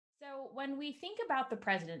So when we think about the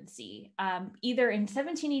presidency, either in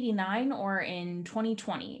 1789 or in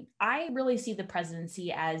 2020, I really see the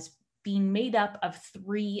presidency as being made up of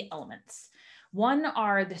three elements. One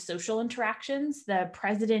are the social interactions. The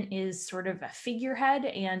president is sort of a figurehead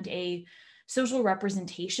and a social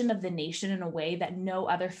representation of the nation in a way that no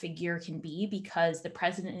other figure can be, because the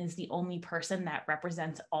president is the only person that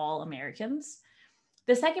represents all Americans.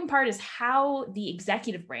 The second part is how the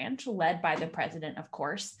executive branch, led by the president, of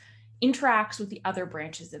course, interacts with the other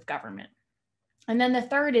branches of government. And then the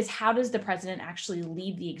third is, how does the president actually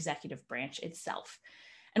lead the executive branch itself?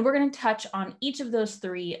 And we're going to touch on each of those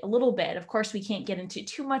three a little bit. Of course, we can't get into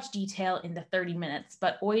too much detail in the 30 minutes,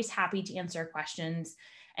 but always happy to answer questions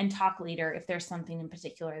and talk later if there's something in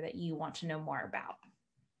particular that you want to know more about.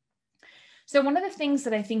 So one of the things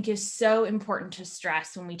that I think is so important to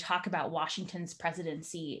stress when we talk about Washington's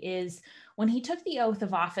presidency is when he took the oath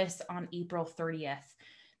of office on April 30th,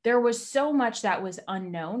 there was so much that was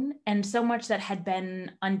unknown and so much that had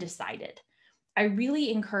been undecided. I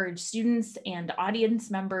really encourage students and audience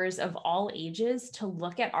members of all ages to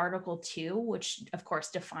look at Article 2, which of course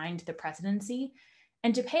defined the presidency,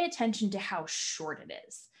 and to pay attention to how short it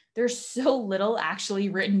is. There's so little actually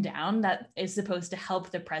written down that is supposed to help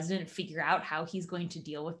the president figure out how he's going to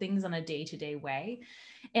deal with things on a day-to-day way.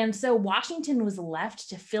 And so Washington was left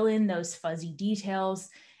to fill in those fuzzy details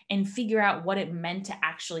and figure out what it meant to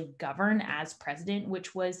actually govern as president,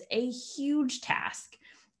 which was a huge task,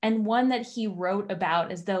 and one that he wrote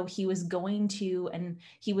about as though he was going to, and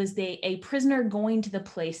he was a prisoner going to the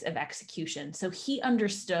place of execution. So he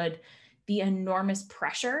understood the enormous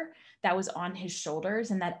pressure that was on his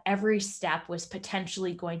shoulders, and that every step was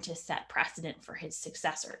potentially going to set precedent for his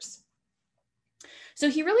successors. So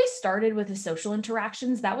he really started with the social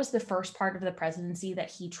interactions. That was the first part of the presidency that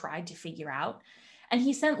he tried to figure out. And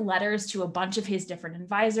he sent letters to a bunch of his different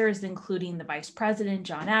advisors, including the vice president,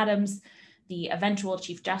 John Adams, the eventual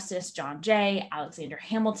Chief Justice, John Jay, Alexander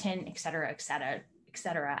Hamilton, et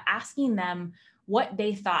cetera, asking them what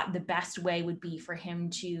they thought the best way would be for him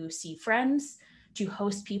to see friends, to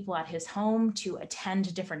host people at his home, to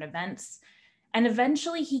attend different events. And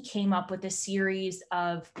eventually he came up with a series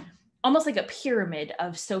of almost like a pyramid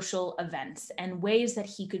of social events and ways that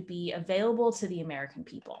he could be available to the American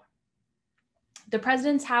people. The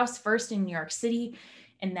president's house, first in New York City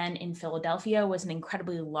and then in Philadelphia, was an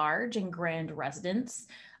incredibly large and grand residence.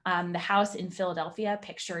 The house in Philadelphia,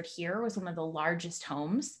 pictured here, was one of the largest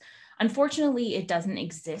homes. Unfortunately, it doesn't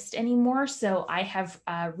exist anymore, so I have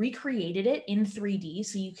recreated it in 3D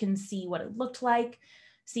so you can see what it looked like,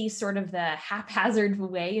 see sort of the haphazard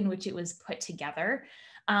way in which it was put together.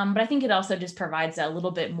 But I think it also just provides a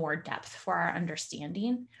little bit more depth for our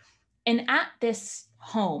understanding. And at this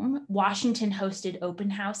home, Washington hosted open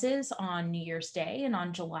houses on New Year's Day and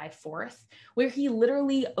on July 4th, where he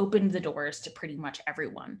literally opened the doors to pretty much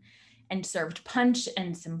everyone and served punch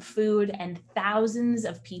and some food, and thousands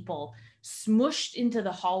of people smushed into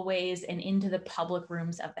the hallways and into the public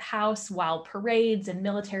rooms of the house, while parades and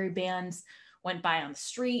military bands went by on the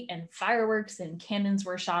street and fireworks and cannons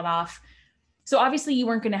were shot off. So obviously you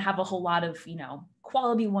weren't going to have a whole lot of,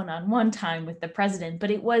 quality one-on-one time with the president, but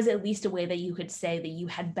it was at least a way that you could say that you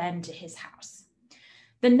had been to his house.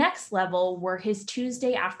 The next level were his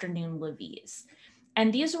Tuesday afternoon levees.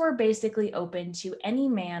 And these were basically open to any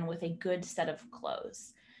man with a good set of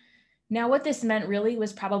clothes. Now, what this meant really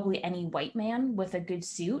was probably any white man with a good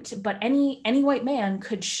suit, but any white man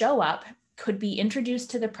could show up, could be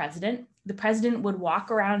introduced to the president. The president would walk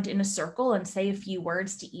around in a circle and say a few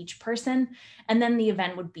words to each person, and then the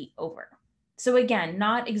event would be over. So again,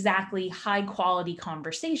 not exactly high quality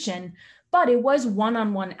conversation, but it was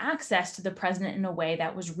one-on-one access to the president in a way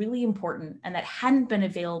that was really important and that hadn't been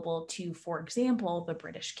available to, for example, the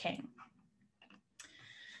British king.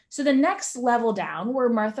 So the next level down were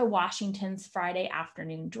Martha Washington's Friday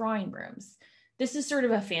afternoon drawing rooms. This is sort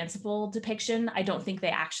of a fanciful depiction. I don't think they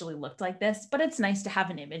actually looked like this, but it's nice to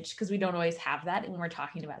have an image because we don't always have that when we're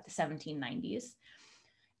talking about the 1790s.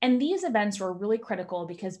 And these events were really critical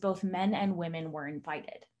because both men and women were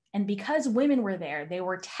invited. And because women were there, they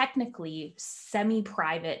were technically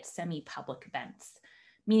semi-private, semi-public events,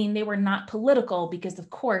 meaning they were not political because, of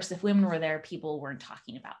course, if women were there, people weren't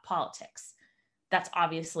talking about politics. That's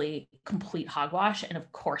obviously complete hogwash. And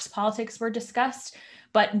of course, politics were discussed,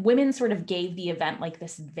 but women sort of gave the event like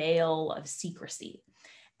this veil of secrecy.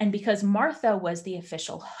 And because Martha was the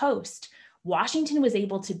official host, Washington was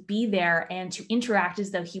able to be there and to interact as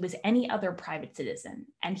though he was any other private citizen.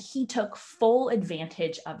 And he took full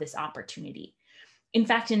advantage of this opportunity. In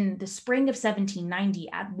fact, in the spring of 1790,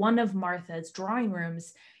 at one of Martha's drawing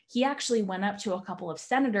rooms, he actually went up to a couple of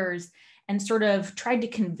senators and sort of tried to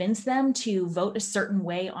convince them to vote a certain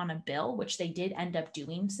way on a bill, which they did end up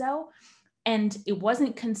doing so. And it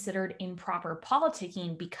wasn't considered improper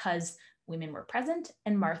politicking because women were present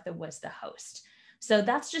and Martha was the host. So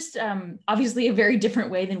that's just obviously a very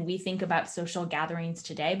different way than we think about social gatherings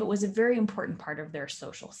today, but was a very important part of their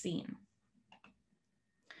social scene.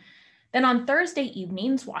 Then on Thursday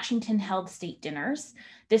evenings, Washington held state dinners.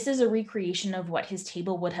 This is a recreation of what his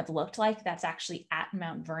table would have looked like. That's actually at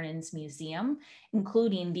Mount Vernon's museum,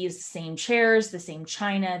 including these same chairs, the same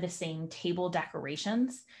china, the same table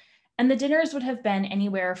decorations. And the dinners would have been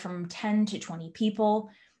anywhere from 10 to 20 people.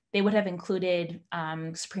 They would have included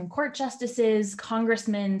Supreme Court justices,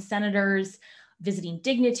 congressmen, senators, visiting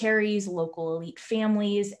dignitaries, local elite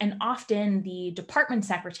families, and often the department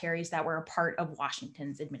secretaries that were a part of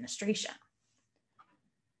Washington's administration.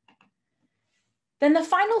 Then the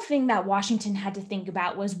final thing that Washington had to think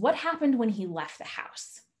about was what happened when he left the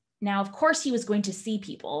House. Now, of course, he was going to see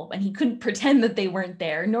people, and he couldn't pretend that they weren't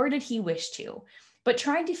there, nor did he wish to. But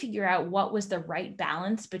trying to figure out what was the right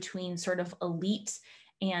balance between sort of elite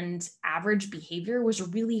and average behavior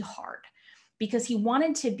was really hard, because he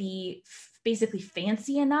wanted to be basically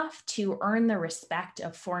fancy enough to earn the respect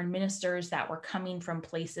of foreign ministers that were coming from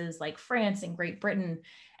places like France and Great Britain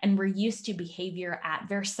and were used to behavior at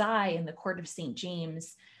Versailles and the court of St.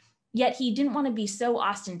 James. Yet he didn't want to be so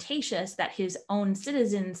ostentatious that his own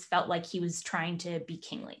citizens felt like he was trying to be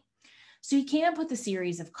kingly. So he came up with a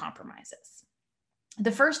series of compromises.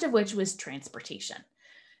 The first of which was transportation.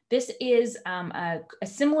 This is a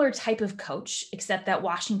similar type of coach, except that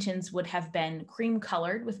Washington's would have been cream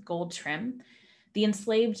colored with gold trim. The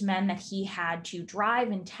enslaved men that he had to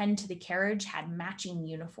drive and tend to the carriage had matching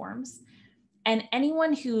uniforms. And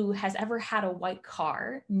anyone who has ever had a white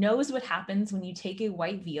car knows what happens when you take a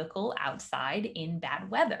white vehicle outside in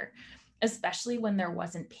bad weather, especially when there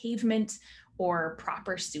wasn't pavement or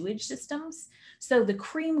proper sewage systems. So the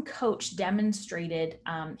cream coach demonstrated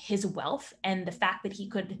his wealth and the fact that he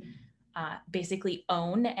could basically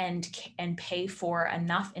own and pay for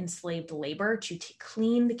enough enslaved labor to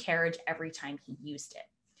clean the carriage every time he used it.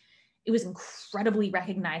 It was incredibly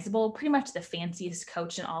recognizable, pretty much the fanciest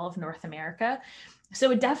coach in all of North America.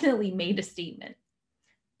 So it definitely made a statement.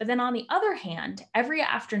 But then on the other hand, every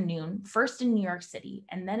afternoon, first in New York City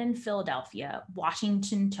and then in Philadelphia,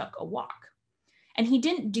 Washington took a walk. And he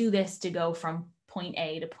didn't do this to go from point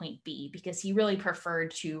A to point B because he really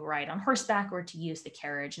preferred to ride on horseback or to use the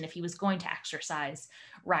carriage. And if he was going to exercise,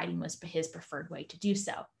 riding was his preferred way to do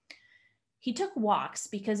so. He took walks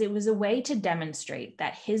because it was a way to demonstrate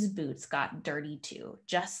that his boots got dirty too,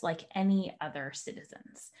 just like any other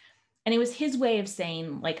citizens. And it was his way of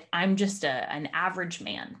saying, like, I'm just an average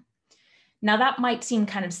man. Now, that might seem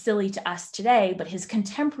kind of silly to us today, but his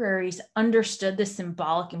contemporaries understood the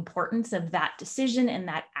symbolic importance of that decision and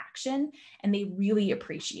that action, and they really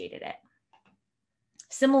appreciated it.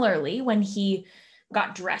 Similarly, when he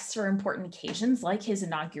got dressed for important occasions like his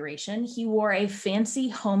inauguration, he wore a fancy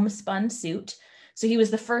homespun suit. So he was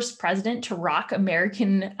the first president to rock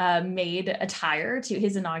American-made attire to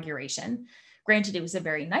his inauguration. Granted, it was a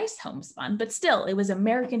very nice homespun, but still, it was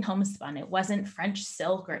American homespun. It wasn't French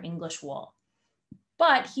silk or English wool.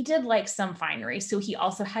 But he did like some finery, so he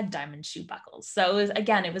also had diamond shoe buckles. So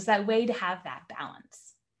it was that way to have that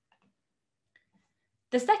balance.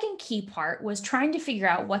 The second key part was trying to figure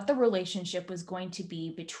out what the relationship was going to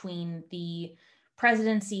be between the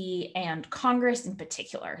presidency and Congress in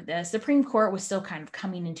particular. The Supreme Court was still kind of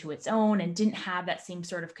coming into its own and didn't have that same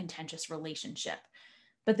sort of contentious relationship.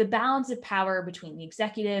 But the balance of power between the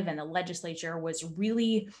executive and the legislature was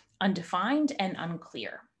really undefined and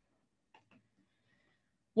unclear.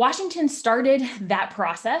 Washington started that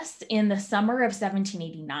process in the summer of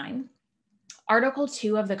 1789. Article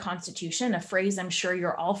 2 of the Constitution, a phrase I'm sure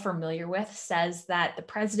you're all familiar with, says that the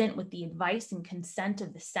president, with the advice and consent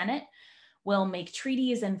of the Senate, will make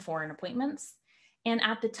treaties and foreign appointments. And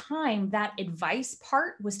at the time, that advice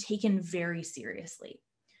part was taken very seriously.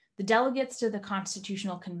 The delegates to the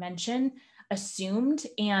Constitutional Convention assumed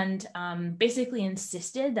and basically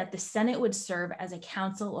insisted that the Senate would serve as a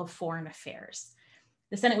council of foreign affairs.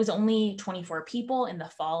 The Senate was only 24 people in the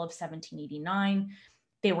fall of 1789.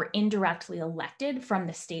 They were indirectly elected from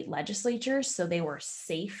the state legislatures, so they were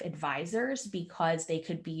safe advisors because they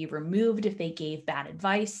could be removed if they gave bad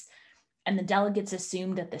advice. And the delegates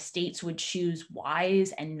assumed that the states would choose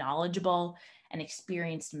wise and knowledgeable and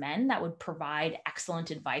experienced men that would provide excellent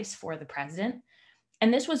advice for the president.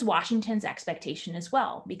 And this was Washington's expectation as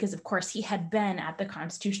well, because of course he had been at the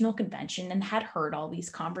Constitutional Convention and had heard all these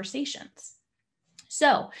conversations.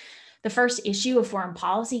 So The first issue of Foreign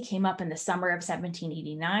Policy came up in the summer of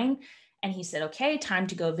 1789, and he said, okay, time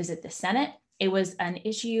to go visit the Senate. It was an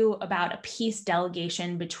issue about a peace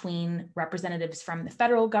delegation between representatives from the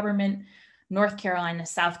federal government, North Carolina,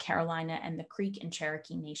 South Carolina, and the Creek and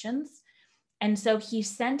Cherokee nations. And so he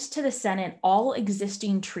sent to the Senate all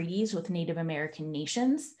existing treaties with Native American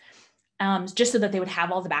nations, just so that they would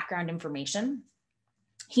have all the background information.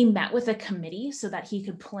 He met with a committee so that he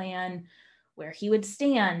could plan where he would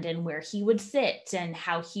stand and where he would sit and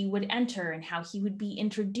how he would enter and how he would be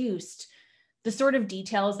introduced. The sort of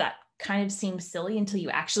details that kind of seem silly until you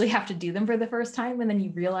actually have to do them for the first time, and then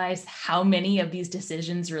you realize how many of these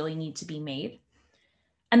decisions really need to be made.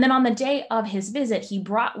 And then on the day of his visit, he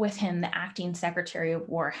brought with him the acting Secretary of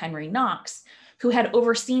War, Henry Knox, who had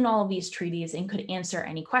overseen all of these treaties and could answer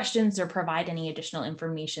any questions or provide any additional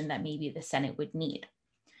information that maybe the Senate would need.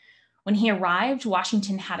 When he arrived,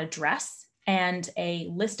 Washington had a dress and a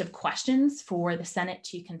list of questions for the Senate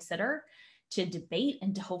to consider, to debate,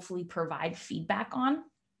 and to hopefully provide feedback on.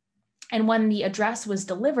 And when the address was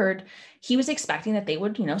delivered, he was expecting that they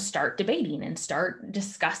would, start debating and start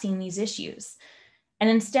discussing these issues. And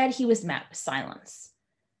instead, he was met with silence.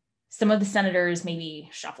 Some of the senators maybe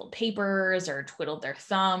shuffled papers or twiddled their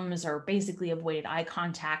thumbs or basically avoided eye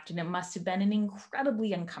contact, and it must have been an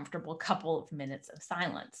incredibly uncomfortable couple of minutes of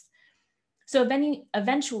silence. So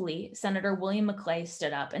eventually, Senator William Maclay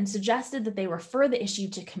stood up and suggested that they refer the issue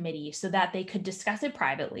to committee so that they could discuss it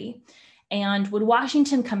privately, and would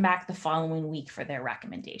Washington come back the following week for their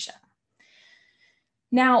recommendation.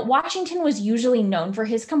 Now, Washington was usually known for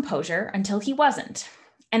his composure until he wasn't.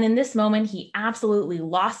 And in this moment, he absolutely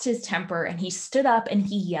lost his temper and he stood up and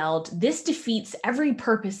he yelled, "This defeats every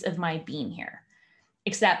purpose of my being here,"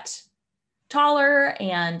 except taller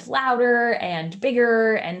and louder and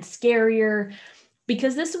bigger and scarier,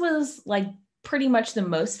 because this was like pretty much the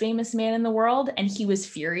most famous man in the world, and he was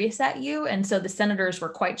furious at you. And so the senators were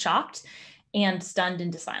quite shocked and stunned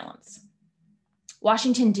into silence.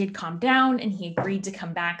 Washington did calm down and he agreed to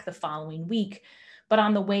come back the following week. But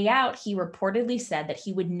on the way out, he reportedly said that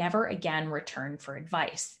he would never again return for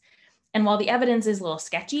advice. And while the evidence is a little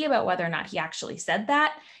sketchy about whether or not he actually said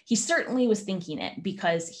that, he certainly was thinking it,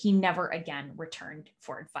 because he never again returned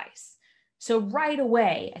for advice. So right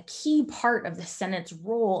away, a key part of the Senate's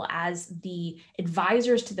role as the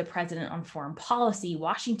advisors to the president on foreign policy,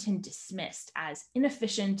 Washington dismissed as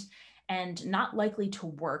inefficient and not likely to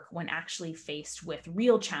work when actually faced with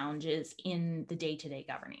real challenges in the day-to-day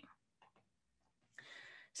governing.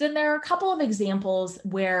 So there are a couple of examples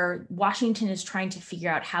where Washington is trying to figure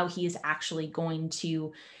out how he is actually going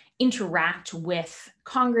to interact with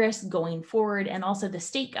Congress going forward, and also the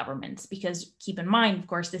state governments, because keep in mind, of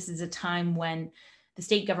course, this is a time when the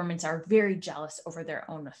state governments are very jealous over their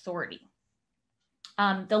own authority.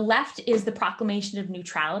 The left is the Proclamation of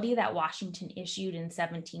Neutrality that Washington issued in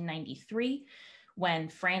 1793, when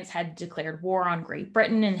France had declared war on Great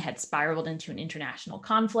Britain and had spiraled into an international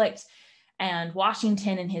conflict. And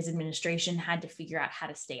Washington and his administration had to figure out how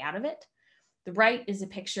to stay out of it. The right is a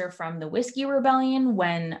picture from the Whiskey Rebellion,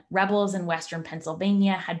 when rebels in Western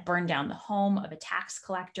Pennsylvania had burned down the home of a tax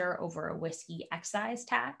collector over a whiskey excise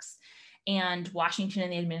tax. And Washington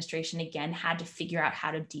and the administration again had to figure out how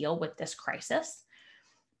to deal with this crisis.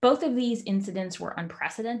 Both of these incidents were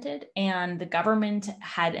unprecedented, and the government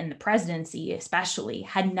had, and the presidency especially,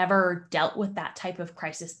 had never dealt with that type of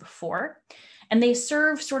crisis before. And they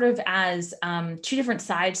serve sort of as two different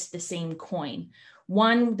sides to the same coin.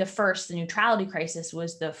 One, the first, the neutrality crisis,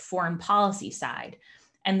 was the foreign policy side,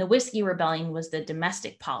 and the Whiskey Rebellion was the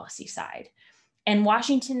domestic policy side. And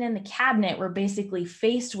Washington and the cabinet were basically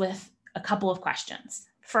faced with a couple of questions.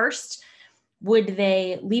 First, would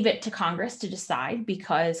they leave it to Congress to decide,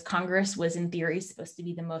 because Congress was in theory supposed to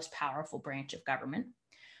be the most powerful branch of government?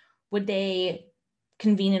 Would they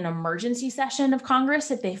convene an emergency session of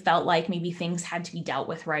Congress if they felt like maybe things had to be dealt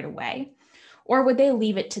with right away? Or would they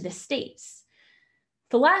leave it to the states?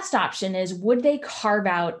 The last option is, would they carve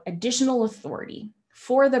out additional authority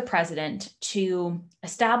for the president to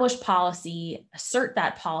establish policy, assert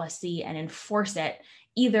that policy, and enforce it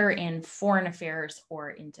either in foreign affairs or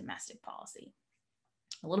in domestic policy?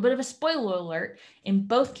 A little bit of a spoiler alert, in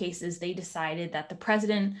both cases, they decided that the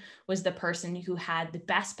president was the person who had the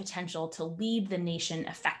best potential to lead the nation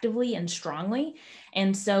effectively and strongly.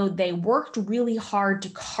 And so they worked really hard to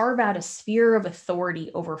carve out a sphere of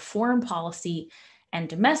authority over foreign policy and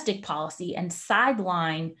domestic policy and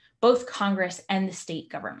sideline both Congress and the state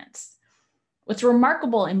governments. What's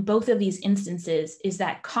remarkable in both of these instances is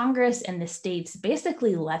that Congress and the states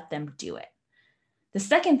basically let them do it. The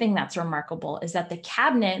second thing that's remarkable is that the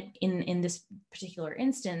cabinet in this particular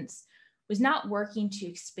instance was not working to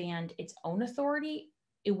expand its own authority.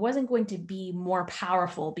 It wasn't going to be more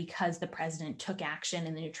powerful because the president took action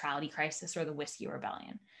in the neutrality crisis or the Whiskey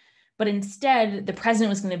Rebellion. But instead, the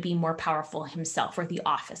president was going to be more powerful himself, or the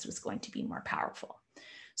office was going to be more powerful.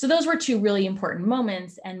 So those were two really important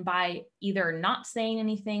moments. And by either not saying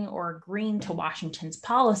anything or agreeing to Washington's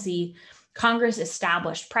policy, Congress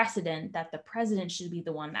established precedent that the president should be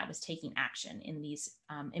the one that was taking action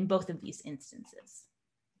in both of these instances.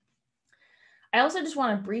 I also just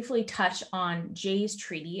want to briefly touch on Jay's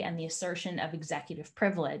treaty and the assertion of executive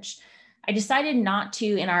privilege. I decided not to,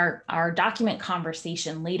 in our document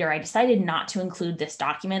conversation later, I decided not to include this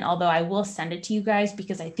document, although I will send it to you guys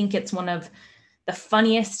because I think it's one of the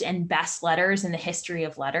funniest and best letters in the history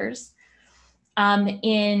of letters.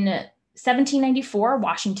 In 1794,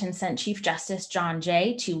 Washington sent Chief Justice John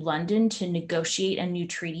Jay to London to negotiate a new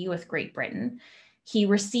treaty with Great Britain. He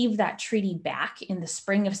received that treaty back in the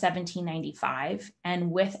spring of 1795,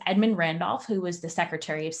 and with Edmund Randolph, who was the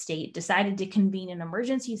Secretary of State, decided to convene an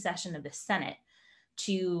emergency session of the Senate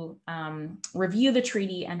to review the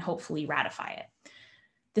treaty and hopefully ratify it.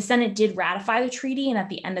 The Senate did ratify the treaty, and at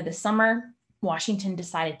the end of the summer, Washington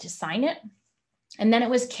decided to sign it, and then it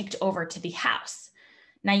was kicked over to the House.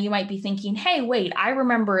 Now you might be thinking, hey, wait, I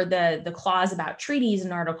remember the clause about treaties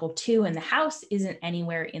in Article 2, and the House isn't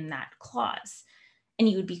anywhere in that clause. And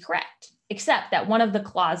you would be correct, except that one of the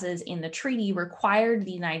clauses in the treaty required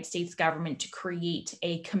the United States government to create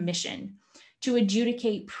a commission to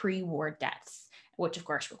adjudicate pre-war debts, which of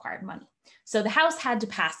course required money. So the House had to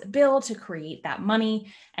pass a bill to create that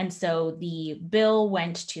money. And so the bill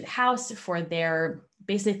went to the House for their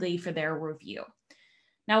review.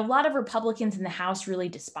 Now, a lot of Republicans in the House really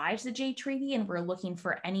despised the Jay Treaty and were looking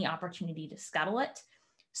for any opportunity to scuttle it.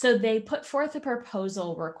 So they put forth a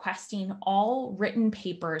proposal requesting all written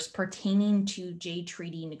papers pertaining to Jay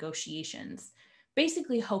Treaty negotiations,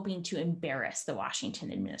 basically hoping to embarrass the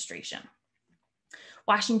Washington administration.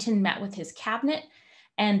 Washington met with his cabinet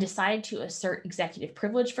and decided to assert executive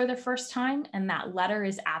privilege for the first time. And that letter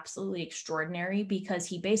is absolutely extraordinary because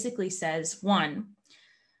he basically says, one,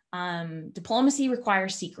 diplomacy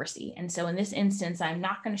requires secrecy. And so in this instance, I'm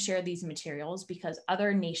not going to share these materials because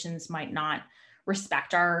other nations might not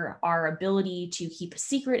respect our ability to keep a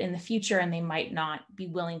secret in the future, and they might not be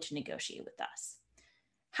willing to negotiate with us.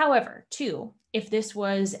 However, two, if this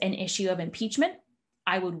was an issue of impeachment,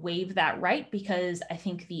 I would waive that right because I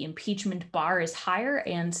think the impeachment bar is higher,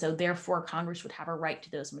 and so therefore Congress would have a right to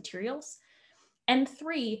those materials. And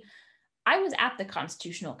three, I was at the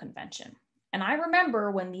Constitutional Convention. And I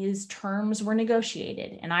remember when these terms were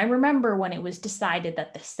negotiated, and I remember when it was decided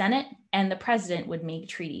that the Senate and the president would make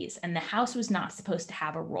treaties, and the House was not supposed to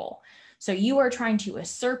have a role. So you are trying to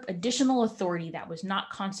usurp additional authority that was not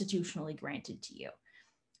constitutionally granted to you.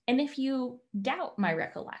 And if you doubt my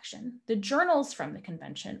recollection, the journals from the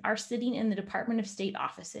convention are sitting in the Department of State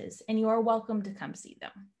offices, and you are welcome to come see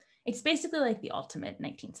them. It's basically like the ultimate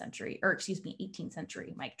 18th century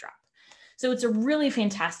mic drop. So it's a really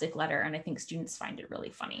fantastic letter, and I think students find it really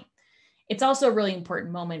funny. It's also a really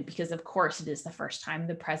important moment because, of course, it is the first time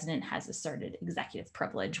the president has asserted executive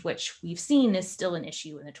privilege, which we've seen is still an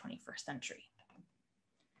issue in the 21st century.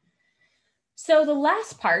 So the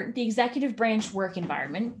last part, the executive branch work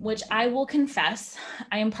environment, which I will confess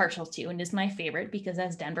I am partial to and is my favorite because,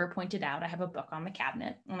 as Denver pointed out, I have a book on the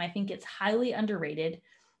cabinet, and I think it's highly underrated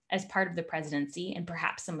as part of the presidency and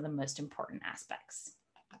perhaps some of the most important aspects.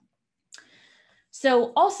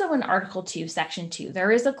 So also in Article 2, Section 2,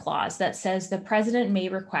 there is a clause that says the president may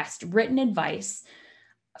request written advice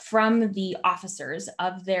from the officers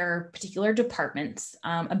of their particular departments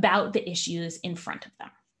about the issues in front of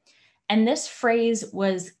them. And this phrase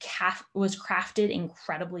was crafted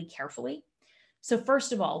incredibly carefully. So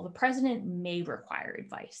first of all, the president may require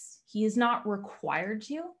advice. He is not required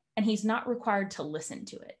to, and he's not required to listen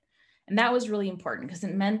to it. And that was really important because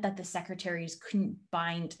it meant that the secretaries couldn't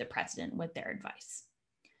bind the president with their advice.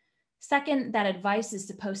 Second, that advice is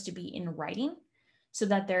supposed to be in writing so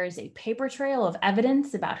that there is a paper trail of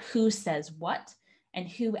evidence about who says what and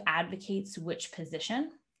who advocates which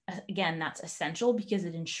position. Again, that's essential because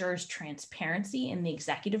it ensures transparency in the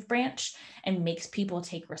executive branch and makes people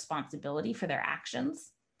take responsibility for their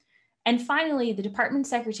actions. And finally, the department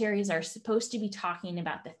secretaries are supposed to be talking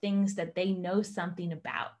about the things that they know something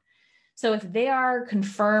about. So if they are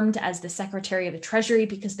confirmed as the Secretary of the Treasury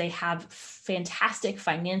because they have fantastic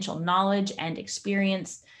financial knowledge and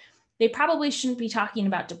experience, they probably shouldn't be talking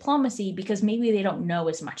about diplomacy because maybe they don't know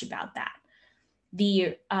as much about that.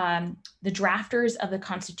 The drafters of the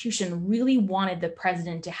Constitution really wanted the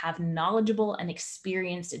president to have knowledgeable and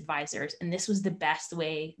experienced advisors, and this was the best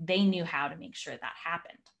way they knew how to make sure that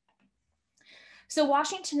happened. So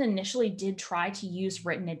Washington initially did try to use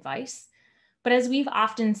written advice, but as we've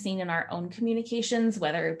often seen in our own communications,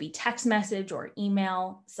 whether it be text message or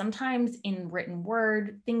email, sometimes in written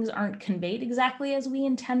word, things aren't conveyed exactly as we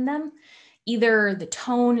intend them. Either the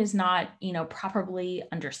tone is not, properly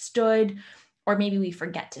understood, or maybe we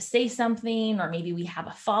forget to say something, or maybe we have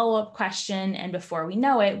a follow-up question, and before we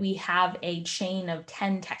know it, we have a chain of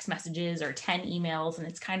 10 text messages or 10 emails, and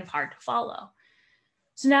it's kind of hard to follow.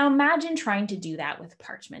 So now imagine trying to do that with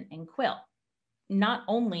parchment and quill. Not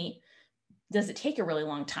only does it take a really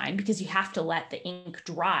long time because you have to let the ink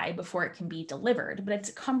dry before it can be delivered, but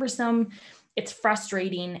it's cumbersome, it's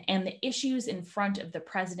frustrating, and the issues in front of the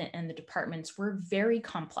president and the departments were very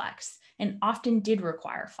complex and often did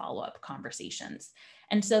require follow-up conversations.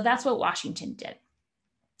 And so that's what Washington did.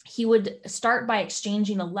 He would start by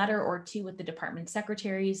exchanging a letter or two with the department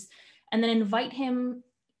secretaries and then invite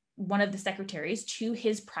one of the secretaries, to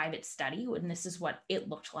his private study, and this is what it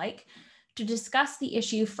looked like, to discuss the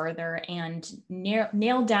issue further and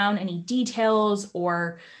nail down any details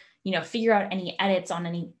or, figure out any edits on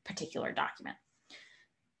any particular document.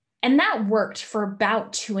 And that worked for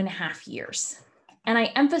about 2.5 years. And I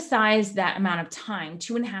emphasize that amount of time,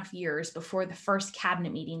 2.5 years before the first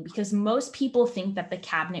cabinet meeting, because most people think that the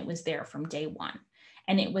cabinet was there from day one,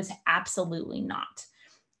 and it was absolutely not.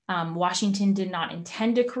 Washington did not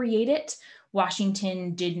intend to create it.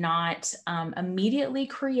 Washington did not immediately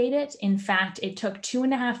create it. In fact, it took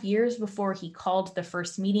 2.5 years before he called the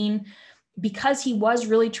first meeting, because he was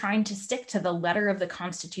really trying to stick to the letter of the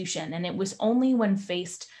Constitution. And it was only when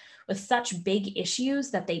faced with such big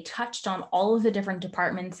issues that they touched on all of the different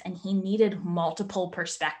departments and he needed multiple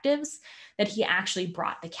perspectives that he actually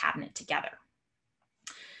brought the cabinet together.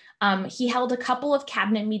 He held a couple of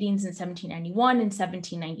cabinet meetings in 1791 and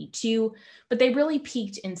 1792, but they really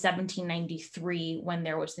peaked in 1793 when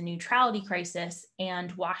there was the neutrality crisis,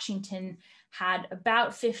 and Washington had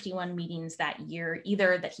about 51 meetings that year,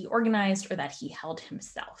 either that he organized or that he held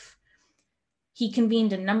himself. He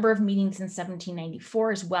convened a number of meetings in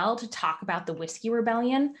 1794 as well to talk about the Whiskey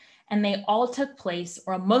Rebellion, and they all took place,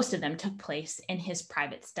 or most of them took place, in his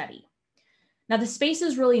private study. Now, the space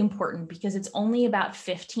is really important because it's only about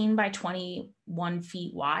 15 by 21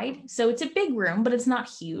 feet wide. So it's a big room, but it's not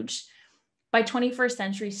huge. By 21st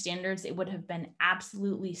century standards, it would have been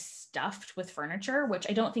absolutely stuffed with furniture, which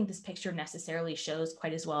I don't think this picture necessarily shows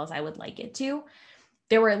quite as well as I would like it to.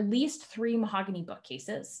 There were at least 3 mahogany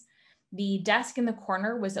bookcases. The desk in the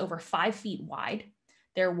corner was over 5 feet wide.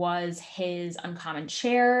 There was his uncommon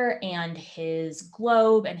chair and his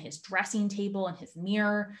globe and his dressing table and his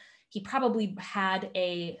mirror. He probably had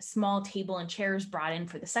a small table and chairs brought in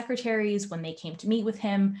for the secretaries when they came to meet with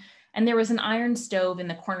him. And there was an iron stove in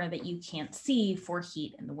the corner that you can't see for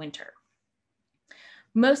heat in the winter.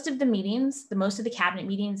 Most of the cabinet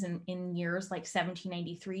meetings in years like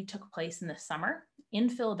 1793 took place in the summer in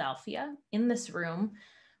Philadelphia, in this room,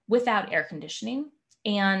 without air conditioning.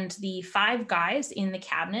 And the 5 guys in the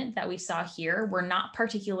cabinet that we saw here were not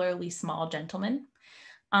particularly small gentlemen.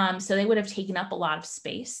 So they would have taken up a lot of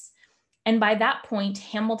space. And by that point,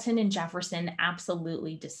 Hamilton and Jefferson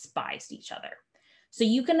absolutely despised each other. So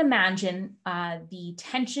you can imagine the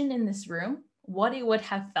tension in this room, what it would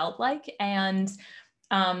have felt like, and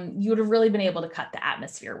you would have really been able to cut the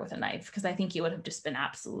atmosphere with a knife, because I think it would have just been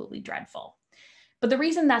absolutely dreadful. But the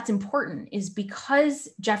reason that's important is because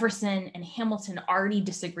Jefferson and Hamilton already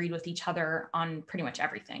disagreed with each other on pretty much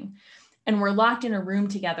everything, and were locked in a room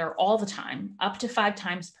together all the time, up to 5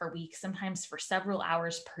 times per week, sometimes for several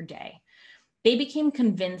hours per day. They became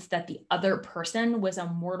convinced that the other person was a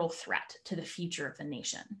mortal threat to the future of the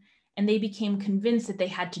nation. And they became convinced that they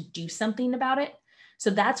had to do something about it.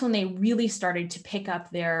 So that's when they really started to pick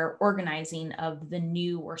up their organizing of the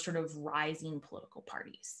new or sort of rising political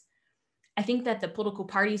parties. I think that the political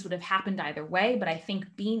parties would have happened either way, but I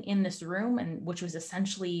think being in this room, and which was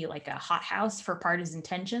essentially like a hothouse for partisan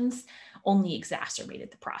tensions, only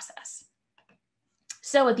exacerbated the process.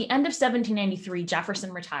 So at the end of 1793,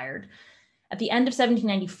 Jefferson retired. At the end of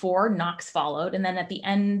 1794, Knox followed. And then at the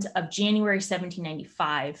end of January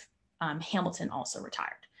 1795, Hamilton also retired.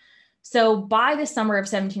 So by the summer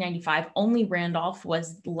of 1795, only Randolph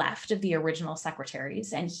was left of the original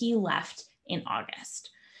secretaries, and he left in August.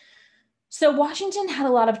 So Washington had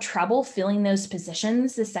a lot of trouble filling those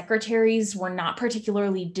positions. The secretaries were not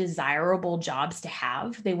particularly desirable jobs to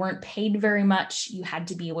have. They weren't paid very much. You had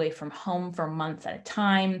to be away from home for months at a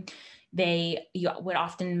time. Would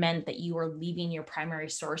often meant that you were leaving your primary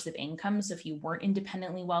source of income. So if you weren't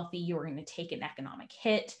independently wealthy, you were going to take an economic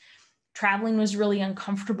hit. Traveling was really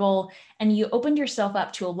uncomfortable, and you opened yourself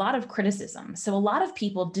up to a lot of criticism. So a lot of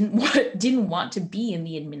people didn't want to be in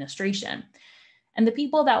the administration. And the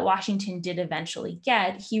people that Washington did eventually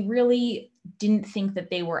get, he really didn't think that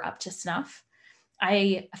they were up to snuff.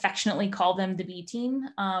 I affectionately call them the B team,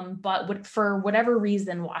 but for whatever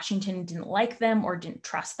reason, Washington didn't like them or didn't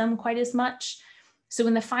trust them quite as much. So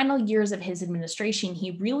in the final years of his administration,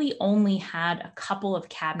 he really only had a couple of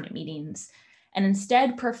cabinet meetings and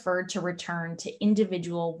instead preferred to return to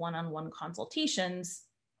individual one-on-one consultations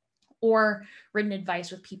or written advice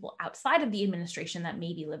with people outside of the administration that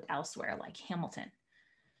maybe lived elsewhere, like Hamilton.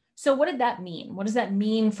 So what did that mean? What does that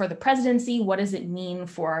mean for the presidency? What does it mean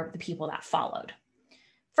for the people that followed?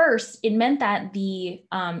 First, it meant that the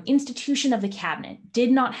institution of the cabinet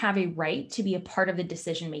did not have a right to be a part of the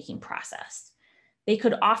decision-making process. They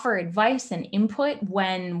could offer advice and input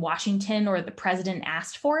when Washington or the president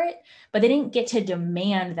asked for it, but they didn't get to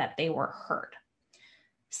demand that they were heard.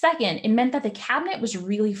 Second, it meant that the cabinet was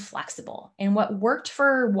really flexible, and what worked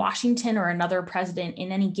for Washington or another president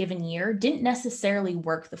in any given year didn't necessarily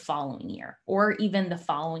work the following year or even the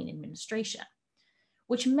following administration,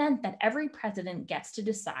 which meant that every president gets to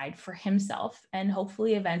decide for himself and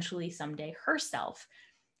hopefully eventually someday herself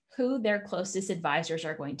who their closest advisors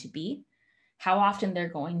are going to be, how often they're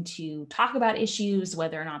going to talk about issues,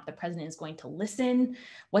 whether or not the president is going to listen,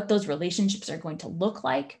 what those relationships are going to look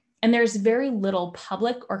like. And there's very little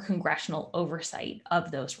public or congressional oversight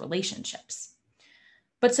of those relationships.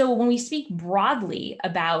 But so when we speak broadly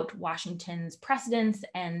about Washington's precedents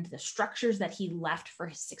and the structures that he left for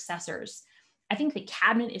his successors, I think the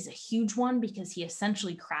cabinet is a huge one because he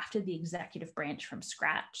essentially crafted the executive branch from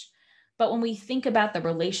scratch. But when we think about the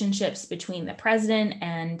relationships between the president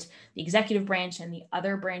and the executive branch and the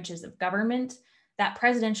other branches of government, that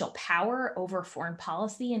presidential power over foreign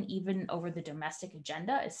policy and even over the domestic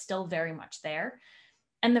agenda is still very much there.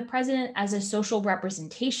 And the president as a social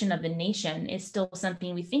representation of the nation is still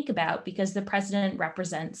something we think about because the president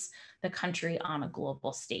represents the country on a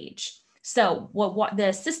global stage. So what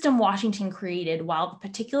the system Washington created, while the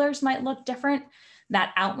particulars might look different,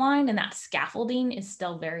 that outline and that scaffolding is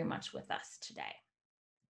still very much with us today.